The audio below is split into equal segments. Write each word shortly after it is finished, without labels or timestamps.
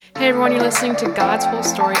Hey everyone, you're listening to God's Whole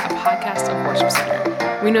Story, a podcast of Worship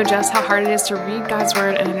Center. We know just how hard it is to read God's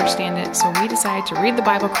Word and understand it, so we decided to read the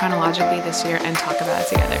Bible chronologically this year and talk about it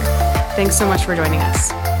together. Thanks so much for joining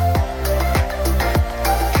us.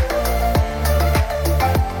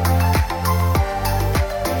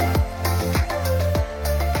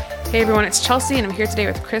 Hey everyone, it's Chelsea, and I'm here today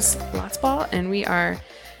with Chris Lotzball, and we are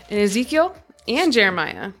in Ezekiel and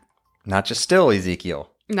Jeremiah. Not just still Ezekiel.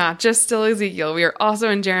 Not just still Ezekiel. We are also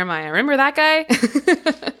in Jeremiah. Remember that guy?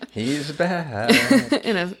 He's bad.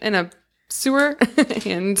 in a sewer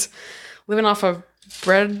and living off of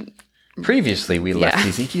bread. Previously, we left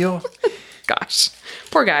Ezekiel. Gosh,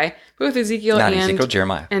 poor guy. Both Ezekiel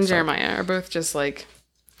Jeremiah. And Jeremiah are both just like,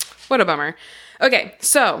 what a bummer. Okay,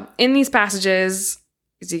 so in these passages,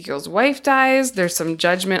 Ezekiel's wife dies. There's some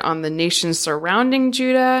judgment on the nations surrounding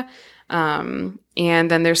Judah.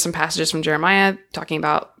 And then there's some passages from Jeremiah talking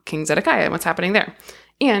about King Zedekiah and what's happening there.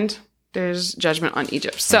 And there's judgment on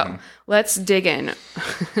Egypt. So let's dig in.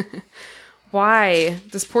 Why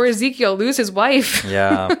does poor Ezekiel lose his wife?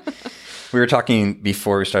 Yeah. We were talking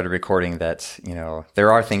before we started recording that,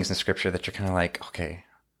 there are things in scripture that you're kind of like, okay,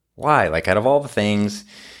 why? Like out of all the things,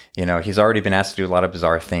 he's already been asked to do a lot of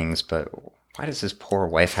bizarre things, but why does his poor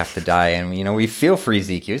wife have to die? And, we feel for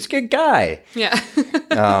Ezekiel. He's a good guy. Yeah.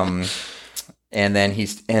 And then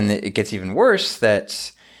it gets even worse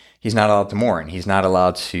that he's not allowed to mourn. He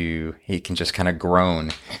can just kind of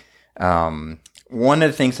groan. One of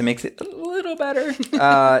the things that makes it a little better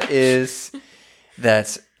is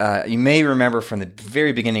that you may remember from the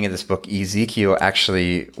very beginning of this book, Ezekiel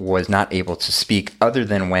actually was not able to speak other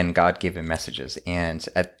than when God gave him messages. And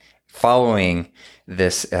following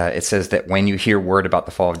this, it says that when you hear word about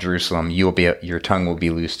the fall of Jerusalem, your tongue will be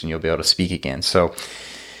loosed and you'll be able to speak again. So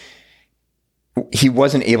he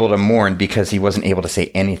wasn't able to mourn because he wasn't able to say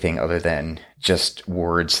anything other than just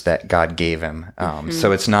words that God gave him.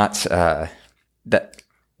 So it's not that,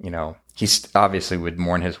 he obviously would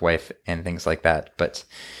mourn his wife and things like that. But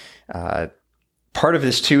part of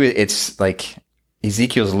this too, it's like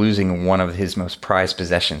Ezekiel's losing one of his most prized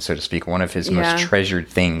possessions, so to speak, one of his most treasured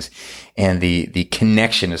things. And the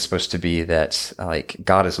connection is supposed to be that like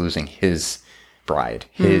God is losing his bride,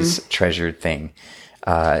 his treasured thing.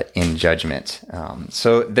 In judgment.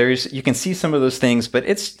 So you can see some of those things, but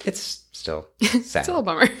it's still sad. It's a little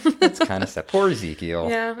bummer. It's kind of sad. Poor Ezekiel.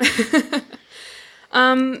 Yeah.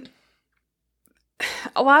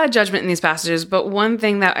 A lot of judgment in these passages, but one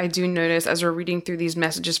thing that I do notice as we're reading through these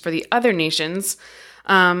messages for the other nations,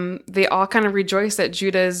 they all kind of rejoice at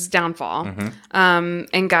Judah's downfall,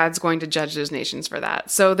 and God's going to judge those nations for that.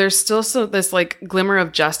 So there's still this like glimmer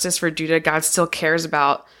of justice for Judah. God still cares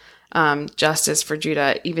about justice for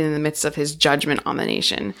Judah, even in the midst of his judgment on the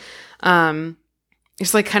nation.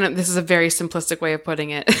 It's like this is a very simplistic way of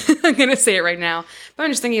putting it. I'm going to say it right now. But I'm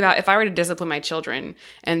just thinking about if I were to discipline my children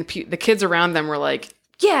and the kids around them were like,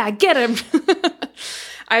 yeah, get him.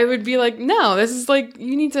 I would be like, no, this is like,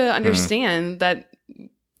 you need to understand that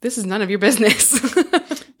this is none of your business.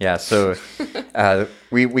 Yeah. So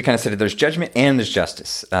we kind of said there's judgment and there's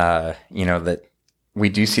justice, that we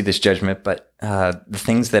do see this judgment, but the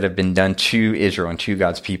things that have been done to Israel and to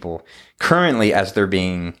God's people currently as they're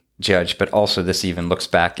being judged, but also this even looks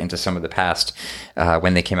back into some of the past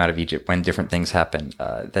when they came out of Egypt, when different things happened,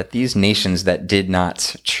 that these nations that did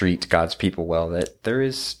not treat God's people well, that there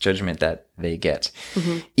is judgment that they get.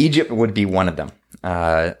 Egypt would be one of them.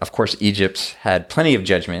 Of course, Egypt had plenty of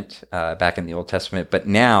judgment back in the Old Testament, but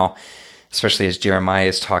now, especially as Jeremiah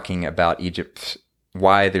is talking about Egypt,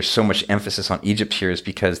 why there's so much emphasis on Egypt here is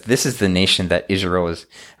because this is the nation that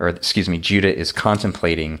Judah is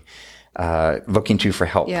contemplating, looking to for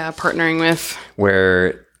help. Yeah, partnering with.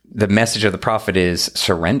 Where the message of the prophet is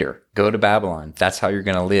surrender, go to Babylon. That's how you're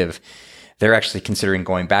going to live. They're actually considering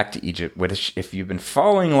going back to Egypt, which if you've been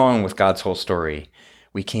following along with God's whole story,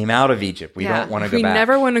 we came out of Egypt. We don't want to go back. We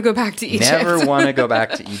never want to go back to Egypt. Never want to go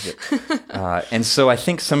back to Egypt. And so I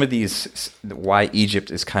think some of these, why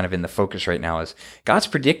Egypt is kind of in the focus right now is God's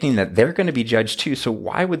predicting that they're going to be judged too. So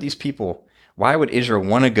why would Israel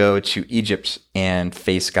want to go to Egypt and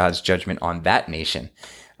face God's judgment on that nation?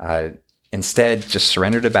 Instead, just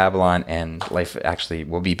surrender to Babylon and life actually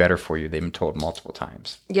will be better for you. They've been told multiple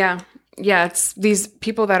times. Yeah. Yeah, it's these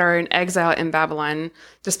people that are in exile in Babylon,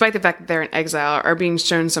 despite the fact that they're in exile, are being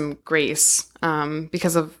shown some grace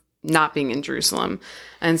because of not being in Jerusalem.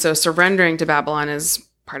 And so surrendering to Babylon is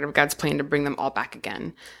part of God's plan to bring them all back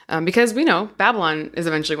again. Because we know Babylon is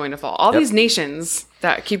eventually going to fall. All these nations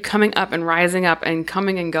that keep coming up and rising up and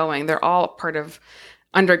coming and going, they're all part of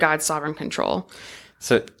under God's sovereign control.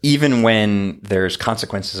 So even when there's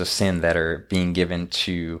consequences of sin that are being given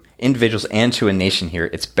to individuals and to a nation here,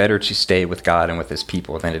 it's better to stay with God and with his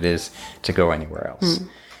people than it is to go anywhere else.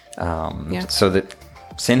 So that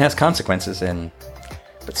sin has consequences,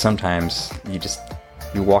 but sometimes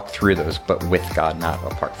you walk through those, but with God, not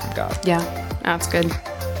apart from God. Yeah, that's good.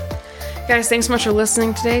 Guys, thanks so much for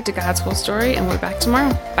listening today to God's Full Story, and we'll be back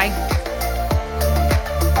tomorrow. Bye.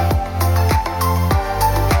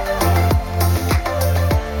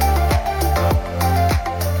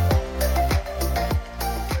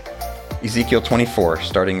 Ezekiel 24,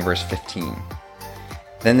 starting in verse 15.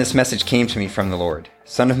 Then this message came to me from the Lord.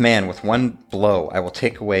 Son of man, with one blow I will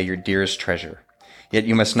take away your dearest treasure. Yet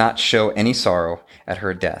you must not show any sorrow at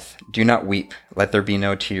her death. Do not weep, let there be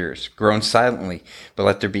no tears. Groan silently, but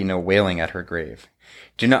let there be no wailing at her grave.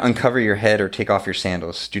 Do not uncover your head or take off your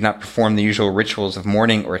sandals. Do not perform the usual rituals of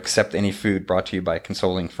mourning or accept any food brought to you by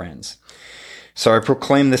consoling friends. So I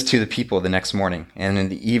proclaimed this to the people the next morning, and in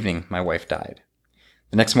the evening my wife died.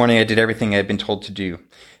 The next morning I did everything I had been told to do.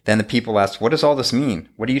 Then the people asked, "What does all this mean?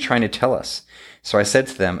 What are you trying to tell us?" So I said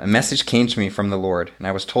to them, "A message came to me from the Lord, and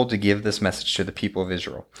I was told to give this message to the people of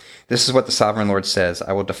Israel. This is what the sovereign Lord says.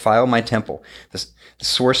 I will defile my temple, the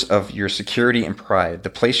source of your security and pride, the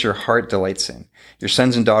place your heart delights in. Your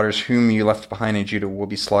sons and daughters whom you left behind in Judah will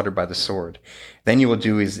be slaughtered by the sword. Then you will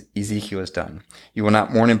do as Ezekiel has done. You will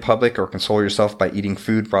not mourn in public or console yourself by eating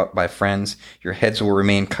food brought by friends. Your heads will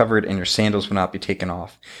remain covered and your sandals will not be taken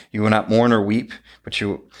off. You will not mourn or weep, but you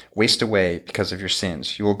will waste away because of your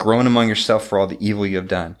sins. You will groan among yourself for all the evil you have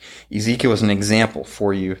done. Ezekiel is an example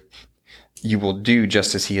for you. You will do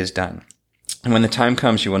just as he has done. And when the time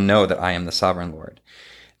comes, you will know that I am the sovereign Lord."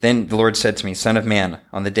 Then the Lord said to me, "Son of man,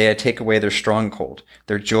 on the day I take away their stronghold,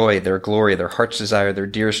 their joy, their glory, their heart's desire, their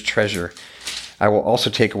dearest treasure, I will also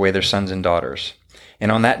take away their sons and daughters.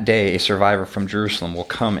 And on that day, a survivor from Jerusalem will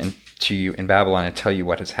come to you in Babylon and tell you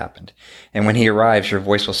what has happened. And when he arrives, your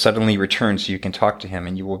voice will suddenly return so you can talk to him,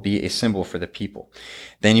 and you will be a symbol for the people.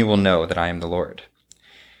 Then you will know that I am the Lord."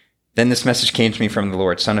 Then this message came to me from the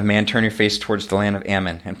Lord. "Son of man, turn your face towards the land of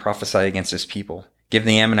Ammon and prophesy against his people. Give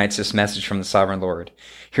the Ammonites this message from the sovereign Lord.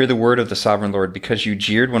 Hear the word of the sovereign Lord, because you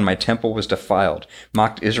jeered when my temple was defiled,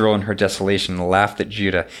 mocked Israel in her desolation, and laughed at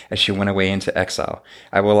Judah as she went away into exile.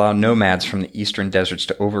 I will allow nomads from the eastern deserts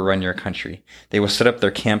to overrun your country. They will set up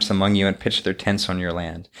their camps among you and pitch their tents on your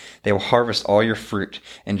land. They will harvest all your fruit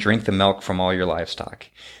and drink the milk from all your livestock.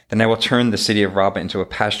 Then I will turn the city of Rabbah into a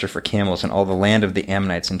pasture for camels and all the land of the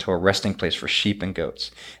Ammonites into a resting place for sheep and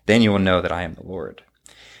goats. Then you will know that I am the Lord.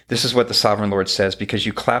 This is what the sovereign Lord says, because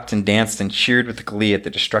you clapped and danced and cheered with glee at the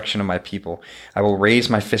destruction of my people. I will raise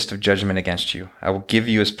my fist of judgment against you. I will give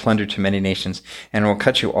you as plunder to many nations, and I will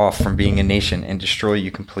cut you off from being a nation and destroy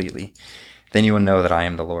you completely. Then you will know that I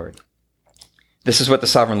am the Lord. This is what the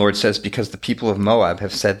sovereign Lord says, because the people of Moab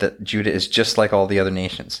have said that Judah is just like all the other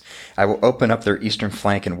nations. I will open up their eastern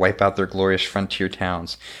flank and wipe out their glorious frontier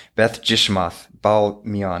towns, Beth Jishmoth, Baal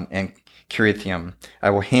Meon, and Kirithaim. I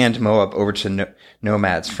will hand Moab over to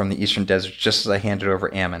nomads from the eastern desert, just as I handed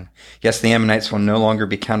over Ammon. Yes, the Ammonites will no longer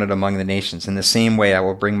be counted among the nations. In the same way, I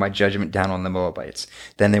will bring my judgment down on the Moabites.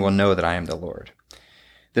 Then they will know that I am the Lord.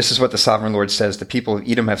 This is what the sovereign Lord says. The people of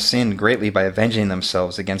Edom have sinned greatly by avenging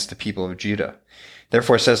themselves against the people of Judah.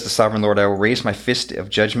 Therefore, says the sovereign Lord, I will raise my fist of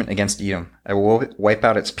judgment against Edom. I will wipe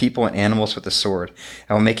out its people and animals with the sword.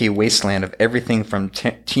 I will make a wasteland of everything from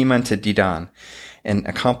Teman to Dedan. And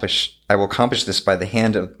I will accomplish this by the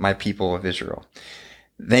hand of my people of Israel.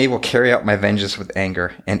 They will carry out my vengeance with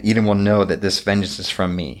anger, and Edom will know that this vengeance is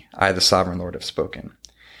from me. I, the sovereign Lord, have spoken.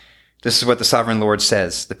 This is what the sovereign Lord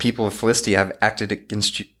says. The people of Philistia have acted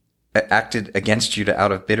against Judah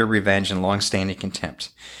out of bitter revenge and long-standing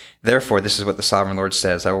contempt. Therefore, this is what the sovereign Lord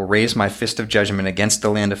says. I will raise my fist of judgment against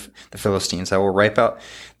the land of the Philistines. I will wipe out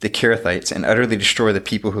the Kerethites and utterly destroy the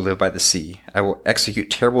people who live by the sea. I will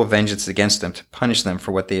execute terrible vengeance against them to punish them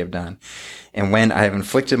for what they have done. And when I have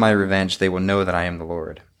inflicted my revenge, they will know that I am the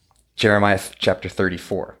Lord. Jeremiah chapter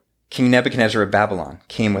 34. King Nebuchadnezzar of Babylon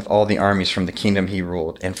came with all the armies from the kingdom he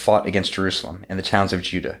ruled and fought against Jerusalem and the towns of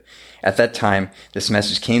Judah. At that time, this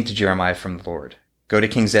message came to Jeremiah from the Lord. Go to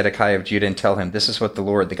King Zedekiah of Judah and tell him, this is what the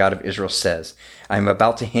Lord, the God of Israel, says. I am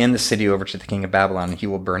about to hand the city over to the king of Babylon, and he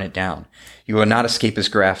will burn it down. You will not escape his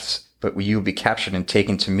grasp, but you will be captured and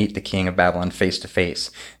taken to meet the king of Babylon face to face.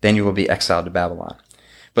 Then you will be exiled to Babylon.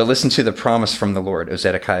 But listen to the promise from the Lord, O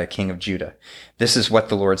Zedekiah, king of Judah. This is what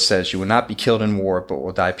the Lord says. You will not be killed in war, but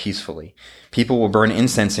will die peacefully. People will burn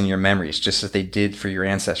incense in your memories, just as they did for your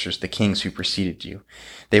ancestors, the kings who preceded you.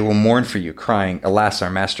 They will mourn for you, crying, Alas, our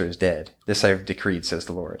master is dead. This I have decreed, says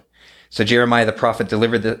the Lord. So Jeremiah the prophet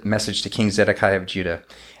delivered the message to King Zedekiah of Judah.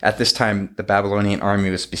 At this time, the Babylonian army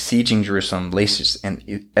was besieging Jerusalem, Lachish, and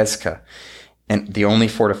Ezekah, and the only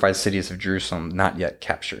fortified cities of Jerusalem not yet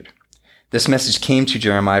captured. This message came to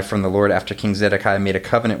Jeremiah from the Lord after King Zedekiah made a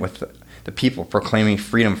covenant with the people, proclaiming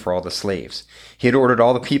freedom for all the slaves. He had ordered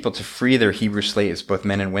all the people to free their Hebrew slaves, both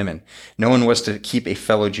men and women. No one was to keep a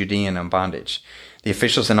fellow Judean in bondage. The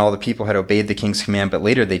officials and all the people had obeyed the king's command, but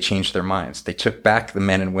later they changed their minds. They took back the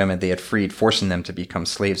men and women they had freed, forcing them to become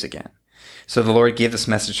slaves again. So the Lord gave this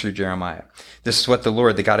message through Jeremiah. This is what the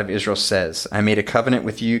Lord, the God of Israel, says. I made a covenant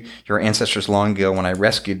with you, your ancestors, long ago when I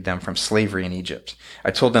rescued them from slavery in Egypt.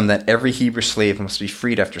 I told them that every Hebrew slave must be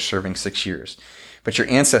freed after serving 6 years. But your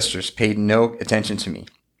ancestors paid no attention to me.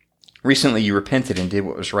 Recently you repented and did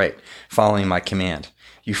what was right, following my command.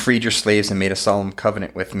 You freed your slaves and made a solemn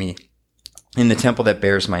covenant with me in the temple that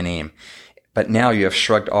bears my name. But now you have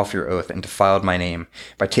shrugged off your oath and defiled my name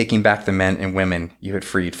by taking back the men and women you had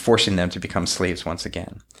freed, forcing them to become slaves once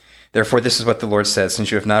again. Therefore, this is what the Lord says.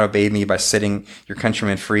 Since you have not obeyed me by setting your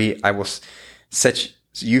countrymen free, I will set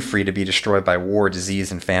you free to be destroyed by war,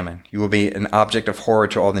 disease, and famine. You will be an object of horror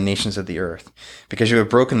to all the nations of the earth. Because you have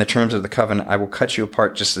broken the terms of the covenant, I will cut you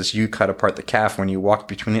apart just as you cut apart the calf when you walked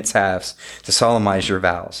between its halves to solemnize your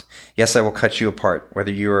vows. Yes, I will cut you apart,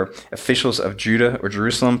 whether you are officials of Judah or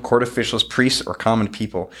Jerusalem, court officials, priests, or common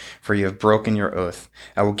people, for you have broken your oath.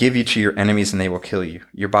 I will give you to your enemies and they will kill you.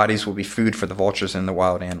 Your bodies will be food for the vultures and the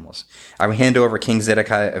wild animals. I will hand over King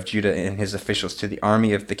Zedekiah of Judah and his officials to the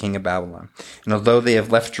army of the king of Babylon. And although they have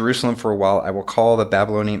left Jerusalem for a while, I will call the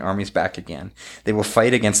Babylonian armies back again. They will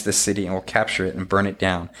fight against this city and will capture it and burn it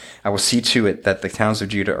down. I will see to it that the towns of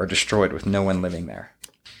Judah are destroyed with no one living there.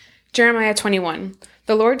 Jeremiah 21.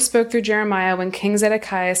 The Lord spoke through Jeremiah when King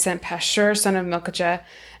Zedekiah sent Pashur, son of Malchijah,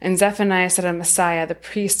 and Zephaniah, son of Messiah, the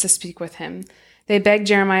priest, to speak with him. They begged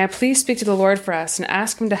Jeremiah, please speak to the Lord for us and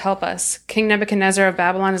ask him to help us. King Nebuchadnezzar of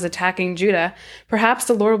Babylon is attacking Judah. Perhaps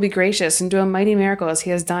the Lord will be gracious and do a mighty miracle as he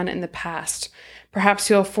has done in the past. Perhaps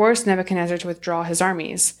he will force Nebuchadnezzar to withdraw his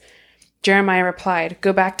armies. Jeremiah replied,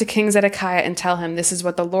 go back to King Zedekiah and tell him, this is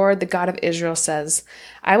what the Lord, the God of Israel, says.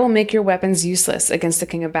 I will make your weapons useless against the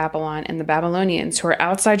king of Babylon and the Babylonians who are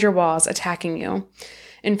outside your walls attacking you.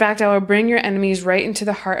 In fact, I will bring your enemies right into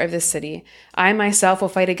the heart of this city. I myself will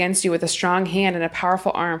fight against you with a strong hand and a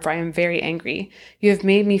powerful arm, for I am very angry. You have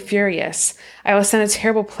made me furious. I will send a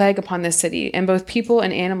terrible plague upon this city, and both people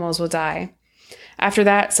and animals will die. After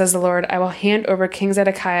that, says the Lord, I will hand over King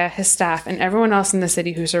Zedekiah, his staff, and everyone else in the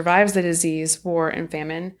city who survives the disease, war, and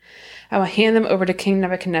famine. I will hand them over to King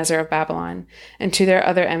Nebuchadnezzar of Babylon and to their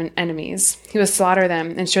other enemies. He will slaughter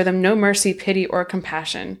them and show them no mercy, pity, or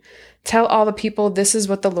compassion. Tell all the people, this is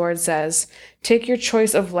what the Lord says. Take your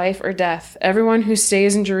choice of life or death. Everyone who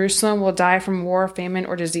stays in Jerusalem will die from war, famine,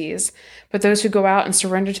 or disease. But those who go out and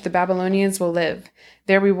surrender to the Babylonians will live.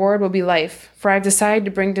 Their reward will be life, for I have decided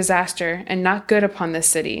to bring disaster and not good upon this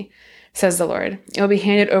city, says the Lord. It will be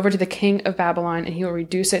handed over to the king of Babylon, and he will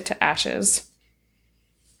reduce it to ashes.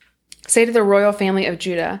 Say to the royal family of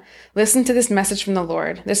Judah, listen to this message from the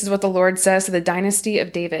Lord. This is what the Lord says to the dynasty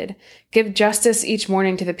of David. Give justice each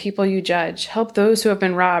morning to the people you judge. Help those who have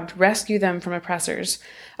been robbed. Rescue them from oppressors.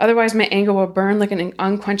 Otherwise, my anger will burn like an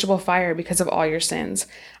unquenchable fire because of all your sins.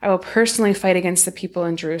 I will personally fight against the people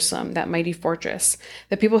in Jerusalem, that mighty fortress,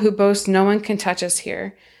 the people who boast no one can touch us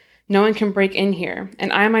here. No one can break in here,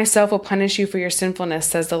 and I myself will punish you for your sinfulness,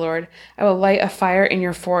 says the Lord. I will light a fire in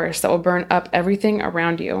your forest that will burn up everything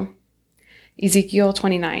around you. Ezekiel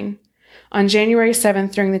 29. On January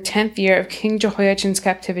 7th, during the 10th year of King Jehoiachin's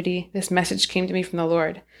captivity, this message came to me from the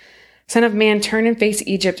Lord. Son of man, turn and face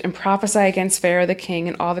Egypt and prophesy against Pharaoh the king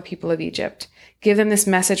and all the people of Egypt. Give them this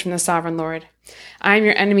message from the sovereign Lord. I am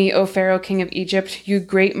your enemy, O Pharaoh, king of Egypt, you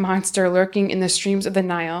great monster lurking in the streams of the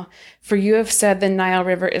Nile. For you have said the Nile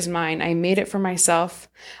river is mine. I made it for myself.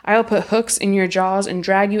 I will put hooks in your jaws and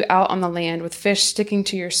drag you out on the land with fish sticking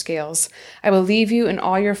to your scales. I will leave you and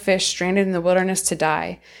all your fish stranded in the wilderness to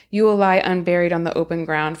die. You will lie unburied on the open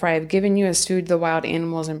ground, for I have given you as food to the wild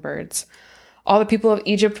animals and birds. All the people of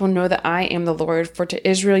Egypt will know that I am the Lord, for to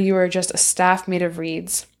Israel you are just a staff made of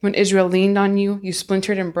reeds. When Israel leaned on you, you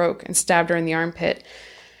splintered and broke and stabbed her in the armpit.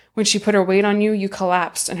 When she put her weight on you, you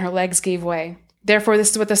collapsed and her legs gave way. Therefore, this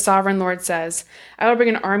is what the sovereign Lord says. I will bring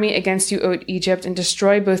an army against you, O Egypt, and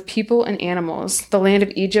destroy both people and animals. The land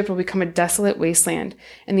of Egypt will become a desolate wasteland,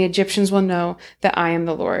 and the Egyptians will know that I am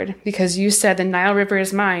the Lord. Because you said, the Nile River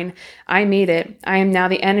is mine, I made it. I am now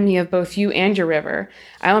the enemy of both you and your river.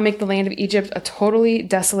 I will make the land of Egypt a totally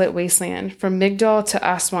desolate wasteland, from Migdol to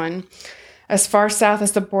Aswan, as far south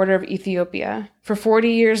as the border of Ethiopia. For 40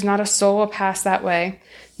 years, not a soul will pass that way,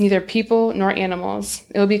 neither people nor animals.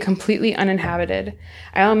 It will be completely uninhabited.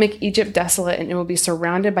 I will make Egypt desolate, and it will be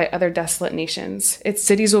surrounded by other desolate nations. Its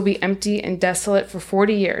cities will be empty and desolate for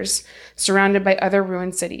 40 years, surrounded by other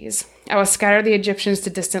ruined cities. I will scatter the Egyptians to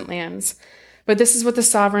distant lands. But this is what the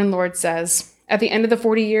sovereign Lord says. At the end of the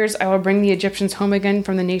 40 years, I will bring the Egyptians home again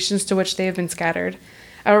from the nations to which they have been scattered.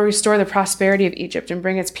 I will restore the prosperity of Egypt and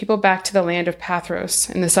bring its people back to the land of Pathros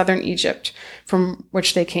in the southern Egypt from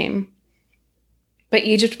which they came. But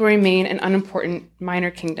Egypt will remain an unimportant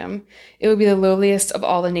minor kingdom. It will be the lowliest of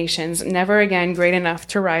all the nations, never again great enough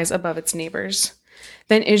to rise above its neighbors.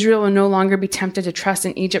 Then Israel will no longer be tempted to trust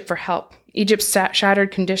in Egypt for help. Egypt's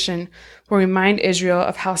shattered condition will remind Israel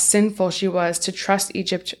of how sinful she was to trust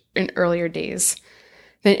Egypt in earlier days.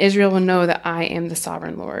 Then Israel will know that I am the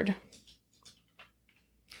sovereign Lord.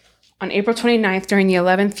 On April 29th, during the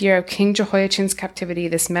 11th year of King Jehoiachin's captivity,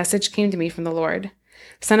 this message came to me from the Lord.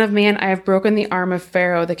 Son of man, I have broken the arm of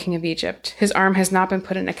Pharaoh, the king of Egypt. His arm has not been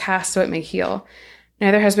put in a cast so it may heal.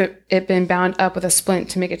 Neither has it been bound up with a splint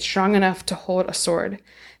to make it strong enough to hold a sword.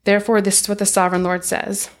 Therefore, this is what the sovereign Lord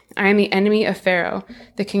says. I am the enemy of Pharaoh,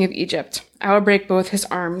 the king of Egypt. I will break both his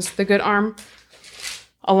arms, the good arm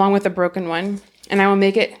along with the broken one, and I will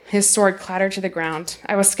make his sword clatter to the ground.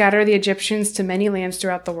 I will scatter the Egyptians to many lands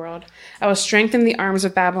throughout the world. I will strengthen the arms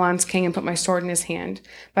of Babylon's king and put my sword in his hand.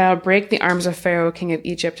 But I will break the arms of Pharaoh, king of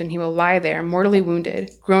Egypt, and he will lie there, mortally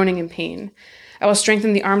wounded, groaning in pain. I will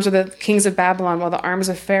strengthen the arms of the kings of Babylon, while the arms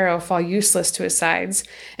of Pharaoh fall useless to his sides.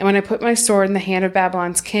 And when I put my sword in the hand of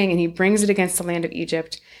Babylon's king, and he brings it against the land of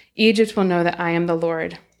Egypt, Egypt will know that I am the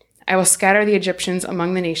Lord. I will scatter the Egyptians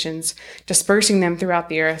among the nations, dispersing them throughout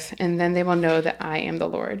the earth, and then they will know that I am the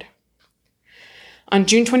Lord. On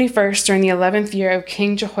June 21st, during the 11th year of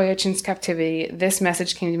King Jehoiachin's captivity, this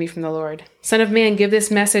message came to me from the Lord. Son of man, give this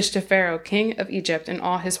message to Pharaoh, king of Egypt, and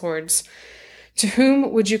all his hordes. To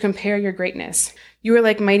whom would you compare your greatness? You are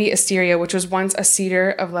like mighty Assyria, which was once a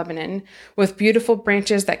cedar of Lebanon, with beautiful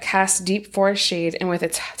branches that cast deep forest shade, and with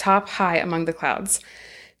its top high among the clouds.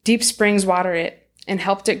 Deep springs water it, and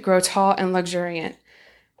helped it grow tall and luxuriant.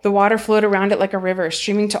 The water flowed around it like a river,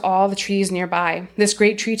 streaming to all the trees nearby. This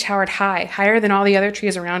great tree towered high, higher than all the other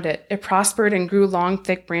trees around it. It prospered and grew long,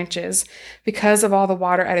 thick branches, because of all the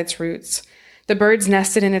water at its roots. The birds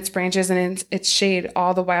nested in its branches, and in its shade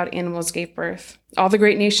all the wild animals gave birth. All the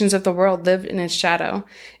great nations of the world lived in its shadow.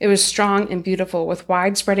 It was strong and beautiful, with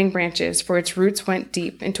wide-spreading branches, for its roots went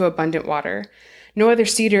deep into abundant water. No other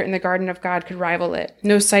cedar in the garden of God could rival it.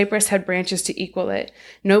 No cypress had branches to equal it.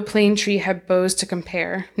 No plane tree had boughs to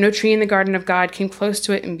compare. No tree in the garden of God came close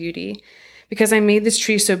to it in beauty. Because I made this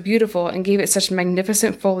tree so beautiful and gave it such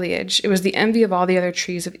magnificent foliage, it was the envy of all the other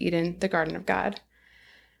trees of Eden, the garden of God.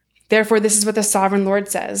 Therefore, this is what the sovereign Lord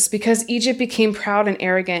says. Because Egypt became proud and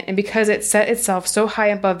arrogant, and because it set itself so high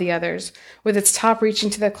above the others, with its top reaching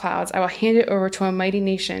to the clouds, I will hand it over to a mighty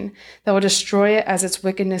nation that will destroy it as its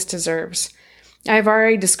wickedness deserves. I have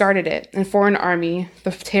already discarded it, and for an army, the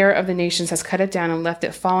terror of the nations has cut it down and left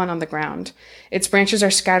it fallen on the ground. Its branches are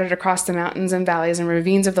scattered across the mountains and valleys and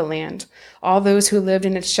ravines of the land. All those who lived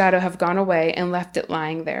in its shadow have gone away and left it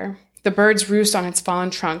lying there. The birds roost on its fallen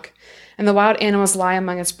trunk, and the wild animals lie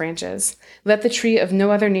among its branches. Let the tree of no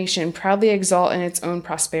other nation proudly exult in its own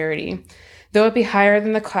prosperity, though it be higher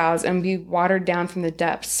than the clouds and be watered down from the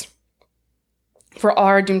depths. For all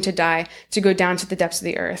are doomed to die, to go down to the depths of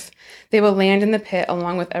the earth. They will land in the pit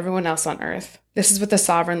along with everyone else on earth. This is what the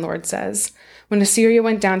sovereign Lord says. When Assyria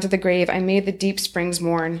went down to the grave, I made the deep springs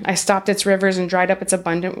mourn. I stopped its rivers and dried up its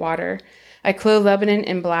abundant water. I clothed Lebanon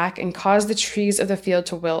in black and caused the trees of the field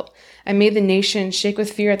to wilt. I made the nation shake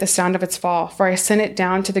with fear at the sound of its fall, for I sent it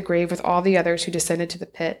down to the grave with all the others who descended to the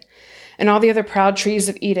pit. And all the other proud trees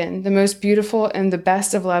of Eden, the most beautiful and the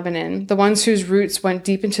best of Lebanon, the ones whose roots went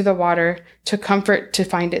deep into the water, took comfort to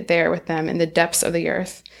find it there with them in the depths of the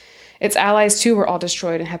earth. Its allies too were all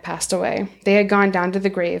destroyed and had passed away. They had gone down to the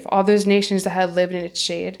grave, all those nations that had lived in its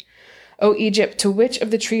shade. O Egypt, to which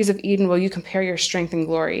of the trees of Eden will you compare your strength and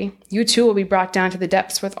glory? You too will be brought down to the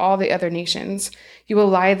depths with all the other nations. You will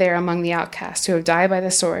lie there among the outcasts who have died by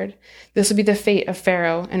the sword. This will be the fate of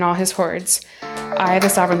Pharaoh and all his hordes. I, the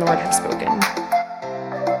sovereign Lord, have spoken.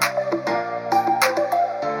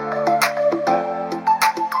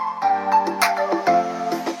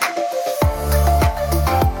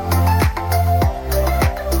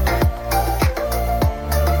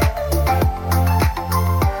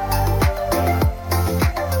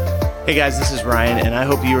 Hey guys, this is Ryan, and I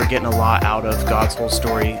hope you are getting a lot out of God's whole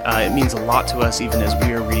story. It means a lot to us even as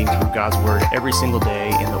we are reading through God's Word every single day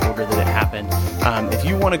in the order that it happened. If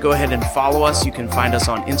you want to go ahead and follow us, you can find us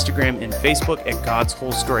on Instagram and Facebook at God's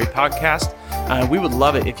Whole Story Podcast. We would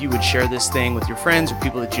love it if you would share this thing with your friends or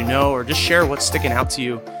people that you know, or just share what's sticking out to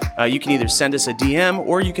you. You can either send us a DM,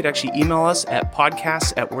 or you could actually email us at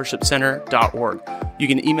podcasts@worshipcenter.org. You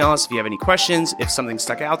can email us if you have any questions, if something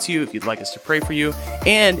stuck out to you, if you'd like us to pray for you.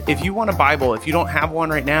 And if you want a Bible, if you don't have one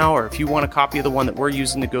right now, or if you want a copy of the one that we're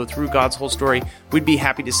using to go through God's whole story, we'd be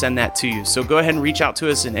happy to send that to you. So go ahead and reach out to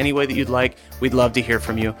us in any way that you'd like. We'd love to hear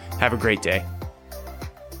from you. Have a great day.